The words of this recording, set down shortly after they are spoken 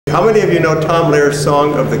How many of you know Tom Lehrer's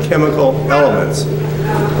song of the chemical elements?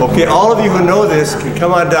 Okay, all of you who know this can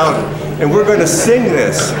come on down, and we're going to sing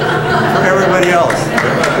this for everybody else.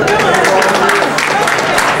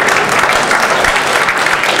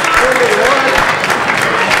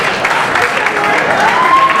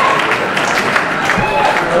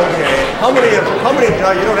 Okay, how many,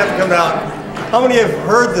 no, you don't have to come down. How many have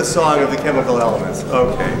heard the song of the chemical elements?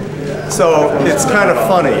 Okay, so it's kind of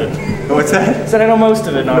funny. What's that? Said I know most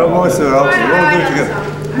of it. No, most of it. Okay, we'll do it together.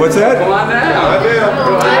 What's that? Come on now.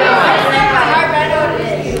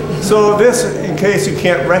 So this, in case you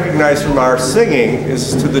can't recognize from our singing,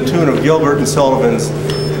 is to the tune of Gilbert and Sullivan's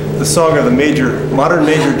 "The Song of the Modern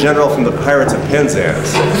Major General from the Pirates of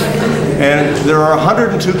Penzance." And there are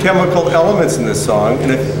 102 chemical elements in this song,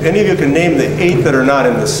 and if any of you can name the 8 that are not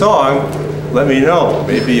in the song, let me know.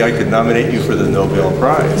 Maybe I could nominate you for the Nobel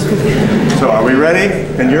Prize. So are we ready?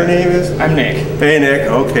 And your name is? I'm Nick. Hey Nick,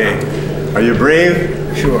 okay. Are you brave?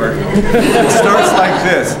 Sure. It starts like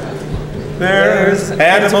this. There's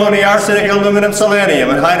antimony, arsenic, aluminum, selenium,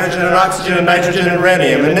 and hydrogen and oxygen and nitrogen and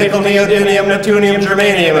rhenium, and nickel, neodymium, neptunium,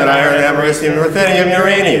 germanium, and iron, americium, ruthenium,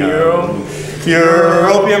 uranium.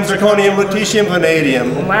 Europium, zirconium, lutetium,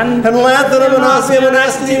 vanadium, and lanthanum, and osmium, and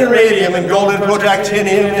astatine, and radium, and gold, and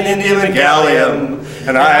protactinium, and indium, and gallium,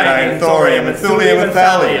 and iodine, thorium, and thulium, and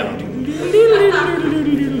thallium.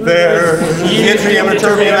 There's yttrium, and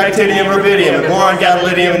terbium, actinium, rubidium, and boron,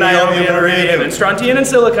 gadolinium, and niobium, and iridium, and strontium, and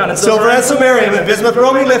silicon, and silver, and samarium, and bismuth,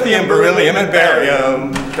 bromine, lithium, beryllium, and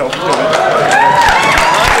barium. Don't do it.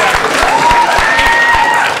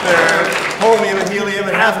 Holmium and helium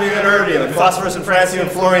and hafnium and erbium and phosphorus and francium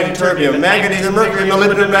and fluorine and terbium, manganese and mercury,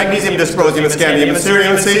 molybdenum, magnesium, dysprosium and scandium and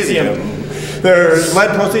cerium and cesium. There's lead,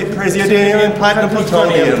 praseodymium and platinum,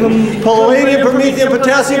 plutonium, palladium, promethium,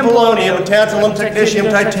 potassium, polonium, and tantalum, technetium,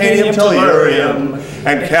 titanium, tellurium,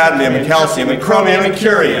 and cadmium and calcium and chromium and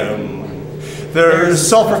curium. There's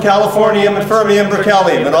sulfur, californium, and fermium,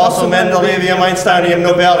 berkelium, and also mendelevium, einsteinium,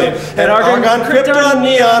 nobelium, and argon, krypton,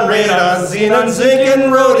 neon, radon, xenon, zinc,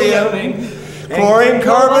 and rhodium, chlorine,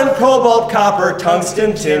 carbon, cobalt, copper,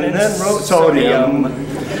 tungsten, tin, and sodium.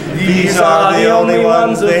 These are the only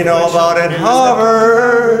ones they know about at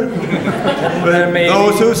Harvard. But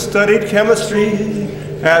those who studied chemistry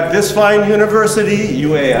at this fine university,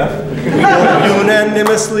 UAF,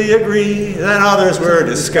 unanimously agree that others were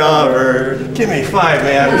discovered. Give me 5,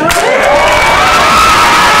 man.